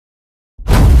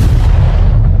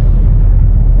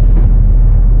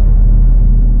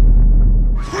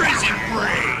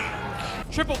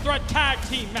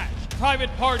team match. Private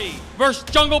Party versus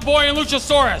Jungle Boy and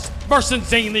Luchasaurus versus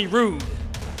Insanely Rude.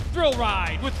 Thrill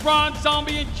Ride with Ron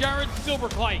Zombie and Jared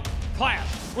Silverclight clash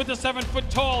with the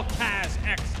 7-foot-tall Kaz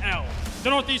XL. The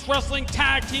Northeast Wrestling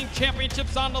Tag Team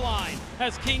Championships on the line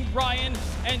as King Brian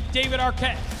and David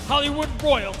Arquette, Hollywood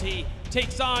Royalty,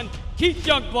 takes on Keith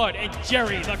Youngblood and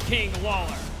Jerry the King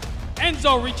Lawler.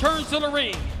 Enzo returns to the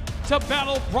ring to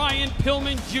battle Brian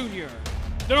Pillman Jr.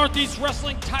 The Northeast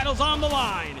Wrestling titles on the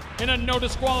line in a no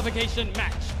disqualification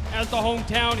match as the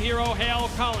hometown hero Hale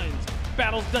Collins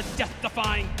battles the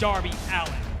death-defying Darby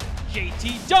Allin.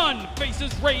 JT Dunn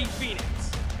faces Ray Phoenix.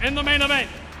 In the main event,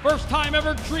 first time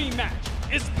ever dream match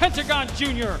is Pentagon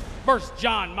Jr. versus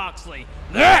John Moxley.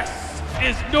 This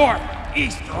is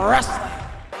Northeast Wrestling.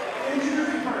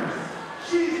 Introducing first,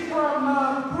 she's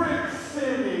from Brick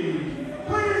City.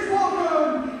 Please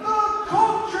welcome the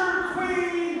Culture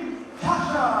Queen,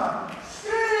 Tasha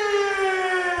Steelz.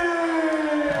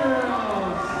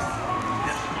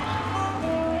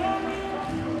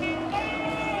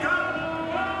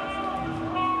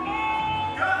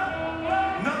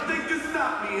 Nothing can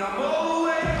stop me. I'm all the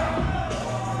way up.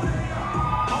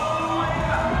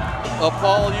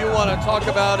 Paul, you want to talk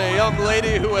about a young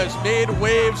lady who has made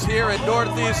waves here in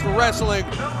Northeast Wrestling,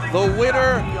 the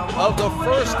winner of the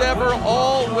first ever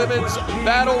all-women's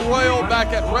Battle Royal back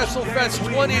at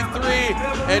WrestleFest 23,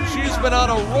 and she's been on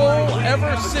a roll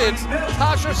ever since.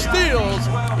 Tasha Steelz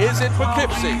is in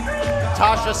Poughkeepsie.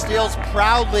 Tasha Steelz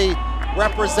proudly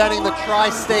representing the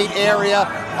tri-state area,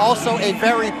 also a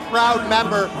very proud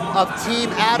member of Team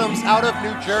Adams out of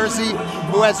New Jersey,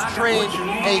 who has trained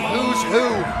a who's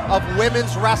who of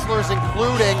women's wrestlers,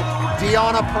 including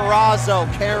Deonna Purrazzo,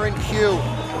 Karen Q.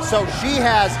 So she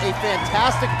has a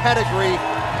fantastic pedigree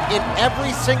in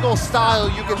every single style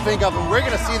you can think of, and we're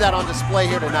gonna see that on display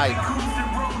here tonight.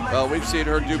 Well, we've seen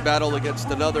her do battle against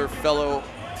another fellow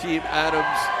Team Adams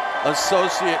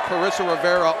associate, Carissa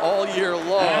Rivera, all year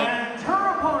long. And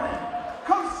her opponent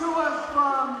comes to us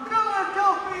from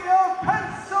Philadelphia,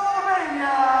 Pennsylvania.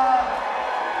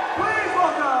 Please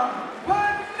welcome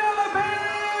Penelope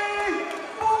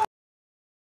Ford.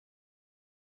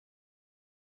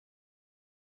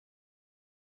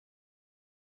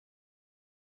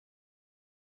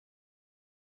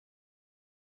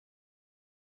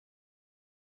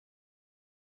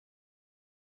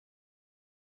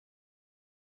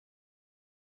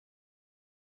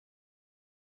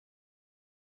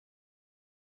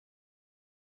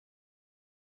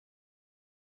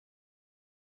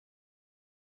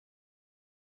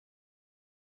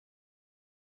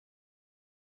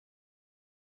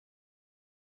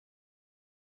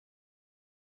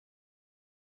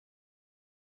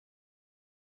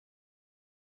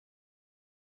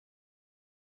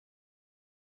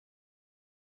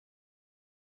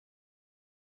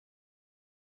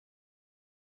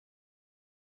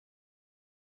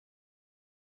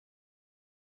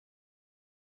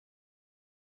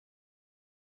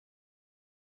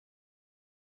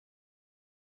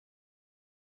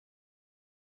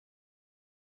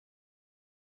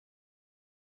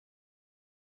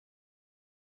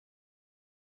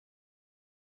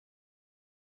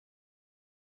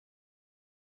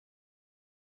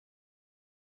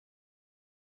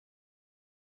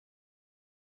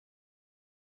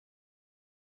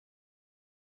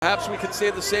 Perhaps we can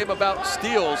say the same about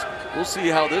Steelz. We'll see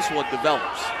how this one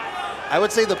develops. I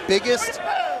would say the biggest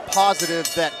positive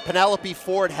that Penelope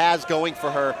Ford has going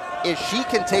for her is she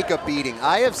can take a beating.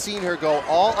 I have seen her go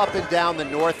all up and down the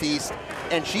Northeast,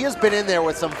 and she has been in there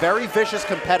with some very vicious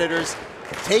competitors,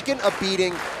 taken a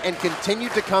beating, and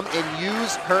continued to come and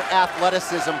use her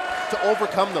athleticism to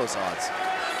overcome those odds.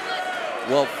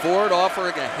 Well, Ford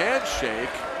offering a handshake.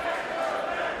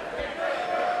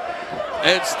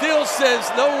 And Steelz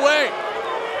says, no way.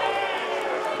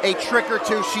 A trick or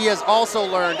two she has also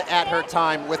learned at her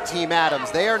time with Team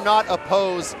Adams. They are not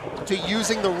opposed to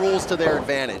using the rules to their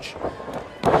advantage.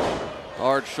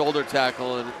 Hard shoulder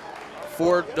tackle, and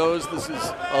Ford knows this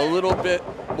is a little bit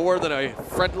more than a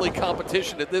friendly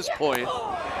competition at this point.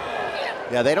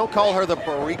 Yeah, they don't call her the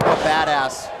Boricua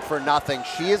Badass for nothing.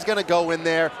 She is gonna go in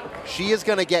there, she is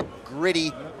gonna get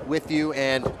gritty with you,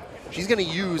 and she's gonna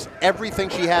use everything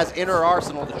she has in her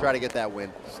arsenal to try to get that win.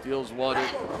 Steelz wanted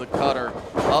the cutter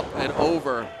up and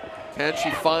over. Can she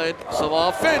find some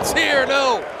offense here?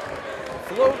 No.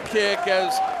 Float kick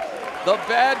as the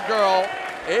bad girl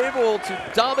able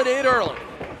to dominate early.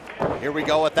 Here we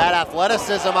go with that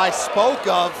athleticism I spoke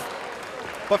of.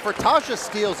 But for Tasha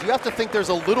Steelz, you have to think there's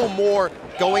a little more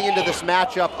going into this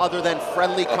matchup other than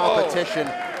friendly competition,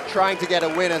 trying to get a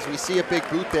win, as we see a big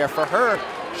boot there. For her,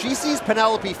 She sees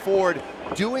Penelope Ford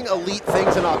doing elite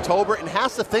things in October and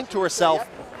has to think to herself,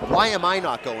 why am I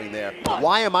not going there?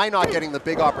 Why am I not getting the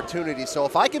big opportunity? So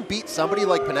if I can beat somebody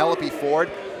like Penelope Ford,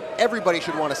 everybody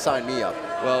should want to sign me up.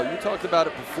 Well, you talked about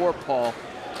it before, Paul.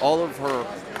 All of her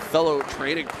fellow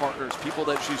training partners, people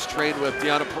that she's trained with,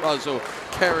 Deonna Purrazzo,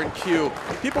 Karen Q,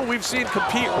 people we've seen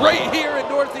compete right here in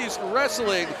Northeast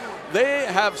Wrestling, they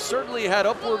have certainly had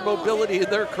upward mobility in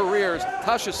their careers.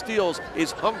 Tasha Steelz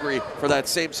is hungry for that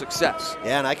same success.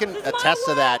 Yeah, and I can attest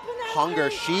to that hunger.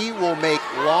 She will make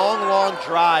long, long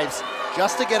drives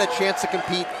just to get a chance to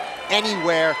compete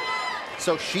anywhere.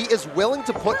 So she is willing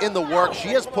to put in the work. She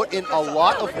has put in a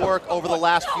lot of work over the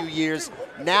last few years,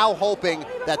 now hoping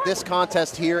that this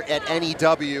contest here at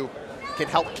NEW can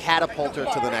help catapult her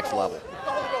to the next level.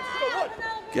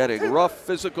 Getting rough,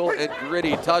 physical, and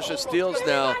gritty. Tasha Steelz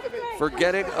now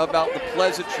forgetting about the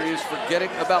pleasantries, forgetting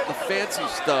about the fancy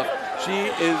stuff. She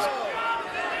is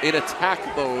in attack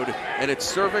mode, and it's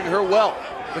serving her well.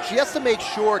 But she has to make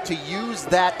sure to use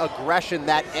that aggression,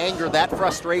 that anger, that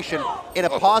frustration in a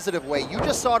positive way. You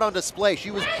just saw it on display.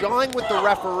 She was jawing with the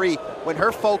referee when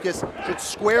her focus should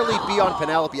squarely be on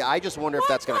Penelope. I just wonder if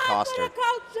that's going to cost her.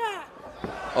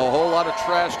 A whole lot of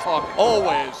trash talk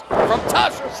always from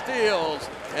Tasha Steelz,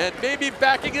 and maybe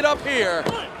backing it up here.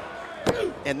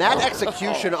 And that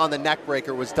execution on the neck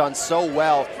breaker was done so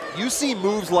well. You see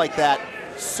moves like that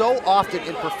so often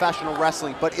in professional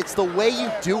wrestling, but it's the way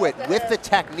you do it with the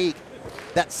technique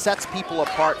that sets people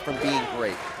apart from being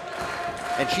great.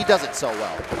 And she does it so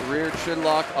well. Rear chin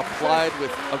lock applied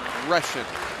with aggression,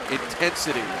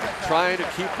 intensity, trying to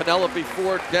keep Penelope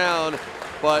Ford down,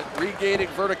 but regaining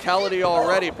verticality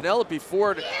already. Penelope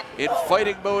Ford in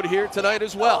fighting mode here tonight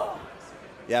as well.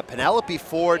 Yeah, Penelope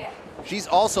Ford, she's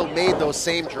also made those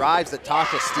same drives that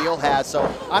Tasha Steelz has,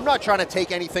 so I'm not trying to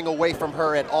take anything away from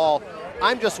her at all.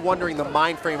 I'm just wondering the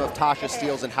mind frame of Tasha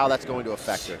Steelz and how that's going to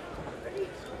affect her.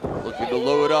 Looking to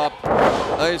load up,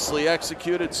 nicely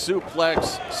executed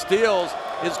suplex. Steelz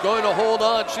is going to hold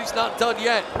on, she's not done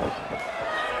yet.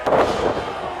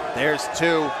 There's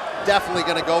two, definitely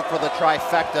gonna go for the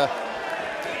trifecta.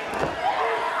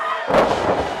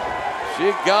 She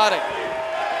got it.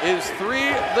 Is 3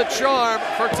 the charm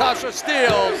for Tasha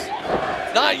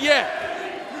Steelz? Not yet.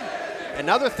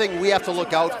 Another thing we have to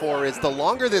look out for is the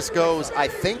longer this goes, I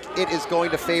think it is going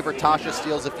to favor Tasha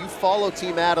Steelz. If you follow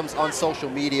Team Adams on social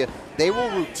media, they will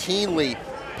routinely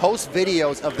post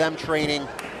videos of them training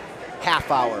half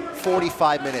hour,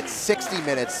 45 minutes, 60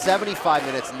 minutes, 75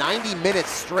 minutes, 90 minutes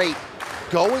straight,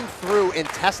 going through and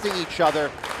testing each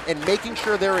other and making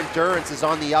sure their endurance is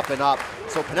on the up and up.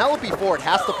 So Penelope Ford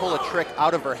has to pull a trick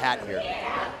out of her hat here.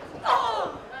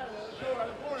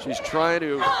 She's trying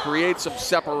to create some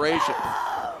separation,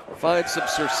 find some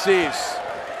surcease,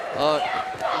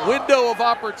 window of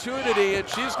opportunity, and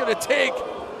she's going to take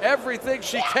everything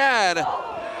she can.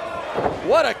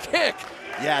 What a kick.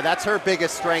 Yeah, that's her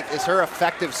biggest strength, is her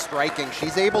effective striking.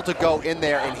 She's able to go in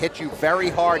there and hit you very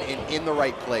hard and in the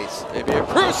right place. Maybe a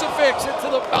crucifix into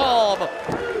the palm.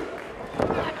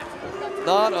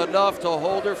 Not enough to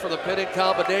hold her for the pinning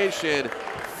combination.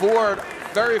 Ford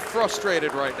very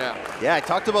frustrated right now. Yeah, I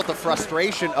talked about the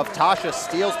frustration of Tasha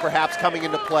Steelz perhaps coming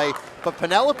into play, but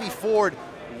Penelope Ford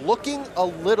looking a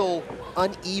little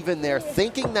uneven there,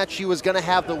 thinking that she was going to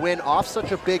have the win off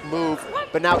such a big move,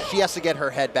 but now she has to get her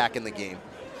head back in the game.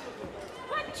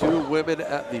 Two women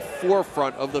at the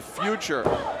forefront of the future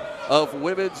of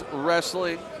women's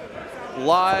wrestling,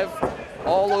 live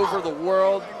all over the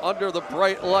world under the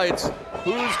bright lights.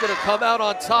 Who's going to come out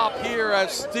on top here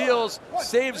as Steelz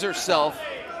saves herself?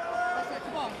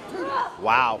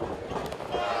 Wow.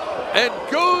 And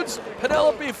goads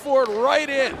Penelope Ford right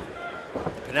in.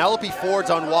 Penelope Ford's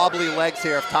on wobbly legs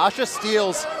here. If Tasha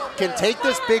Steelz can take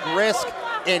this big risk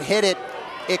and hit it,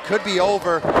 it could be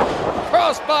over.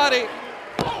 Crossbody,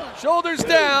 shoulders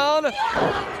down.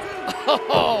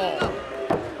 Oh,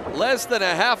 less than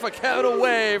a half a count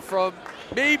away from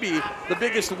maybe the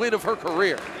biggest win of her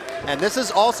career. And this is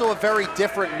also a very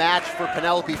different match for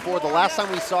Penelope Ford. The last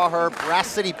time we saw her, Brass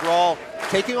City Brawl,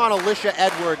 taking on Alicia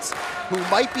Edwards, who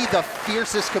might be the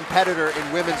fiercest competitor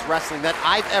in women's wrestling that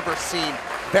I've ever seen.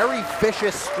 Very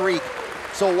vicious streak.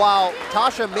 So while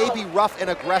Tasha may be rough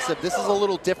and aggressive, this is a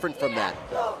little different from that.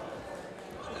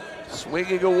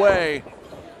 Swinging away.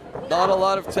 Not a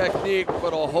lot of technique,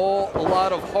 but a whole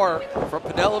lot of heart from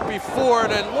Penelope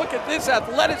Ford. And look at this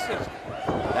athleticism.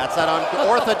 That's that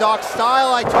unorthodox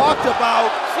style I talked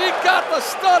about. She got the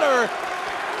stunner.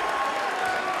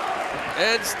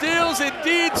 And Steelz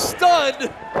indeed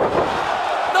stunned.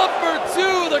 Number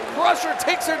 2, the crusher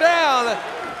takes her down.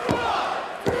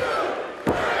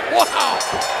 Wow!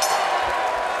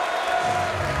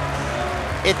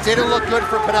 It didn't look good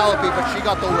for Penelope, but she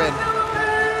got the win.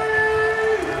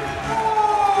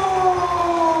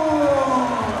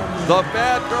 The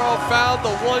bad girl found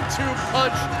the 1-2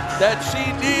 punch that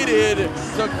she needed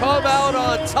to come out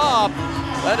on top,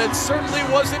 and it certainly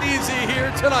wasn't easy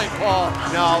here tonight, Paul.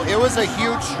 No, it was a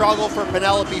huge struggle for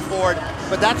Penelope Ford,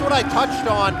 but that's what I touched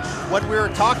on when we were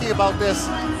talking about this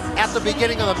at the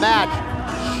beginning of the match.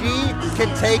 She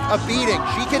can take a beating.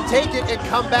 She can take it and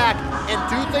come back and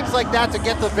do things like that to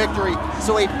get the victory.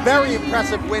 So a very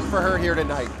impressive win for her here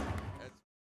tonight.